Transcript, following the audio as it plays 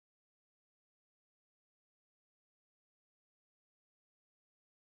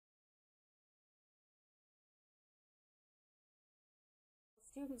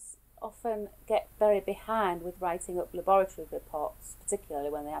Students often get very behind with writing up laboratory reports, particularly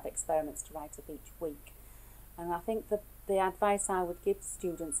when they have experiments to write up each week. And I think the advice I would give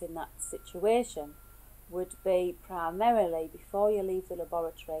students in that situation would be primarily, before you leave the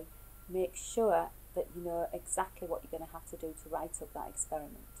laboratory, make sure that you know exactly what you're going to have to do to write up that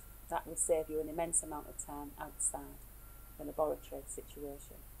experiment. That would save you an immense amount of time outside the laboratory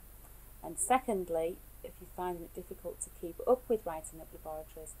situation. And secondly, if you find it difficult to keep up with writing up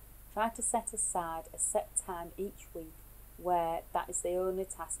laboratories, try to set aside a set time each week where that is the only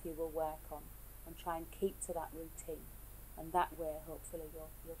task you will work on, and try and keep to that routine. And that way, hopefully,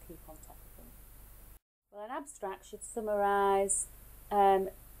 you'll keep on top of them. Well, an abstract should summarise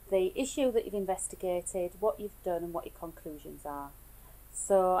the issue that you've investigated, what you've done, and what your conclusions are.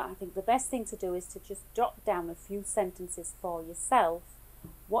 So I think the best thing to do is to just jot down a few sentences for yourself,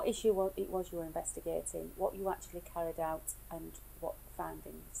 what issue it was you were investigating, what you actually carried out, and what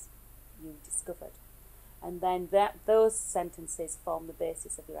findings you discovered. And then those sentences form the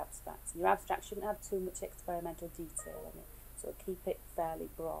basis of your abstract. Your abstract shouldn't have too much experimental detail in it, so keep it fairly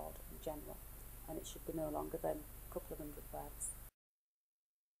broad and general, and it should be no longer than a couple of hundred words.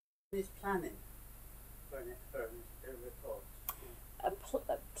 Is planning for a report?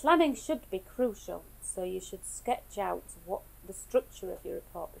 Planning should be crucial, so you should sketch out what the structure of your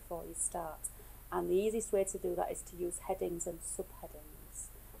report before you start, and the easiest way to do that is to use headings and subheadings,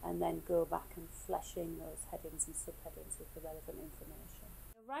 and then go back and flesh in those headings and subheadings with the relevant information.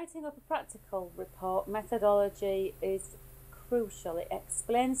 Writing up a practical report methodology is crucial. It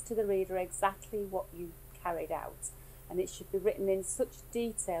explains to the reader exactly what you carried out, and it should be written in such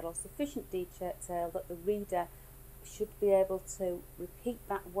detail or sufficient detail that the reader should be able to repeat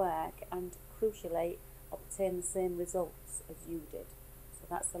that work and, crucially, obtain the same results as you did. So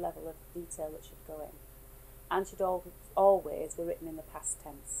that's the level of detail that should go in, and should always be written in the past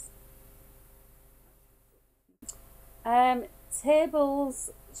tense. Tables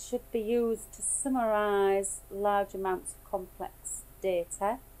should be used to summarise large amounts of complex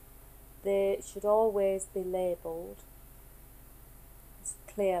data. They should always be labelled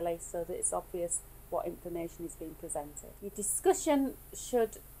clearly so that it's obvious what information is being presented. Your discussion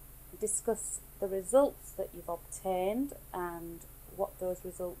should discuss the results that you've obtained and what those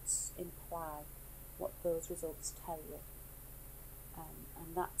results imply, what those results tell you.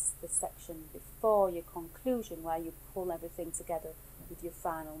 And that's the section before your conclusion, where you pull everything together with your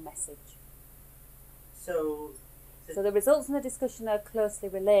final message. So the results and the discussion are closely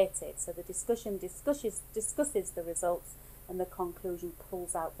related. So the discussion discusses the results, and the conclusion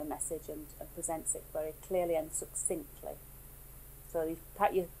pulls out the message and presents it very clearly and succinctly. So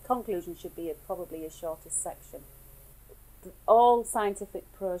your conclusion should be probably your shortest section. All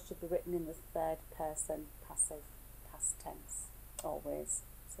scientific prose should be written in the third person passive past tense, always.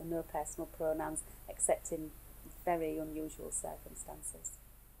 So no personal pronouns except in very unusual circumstances.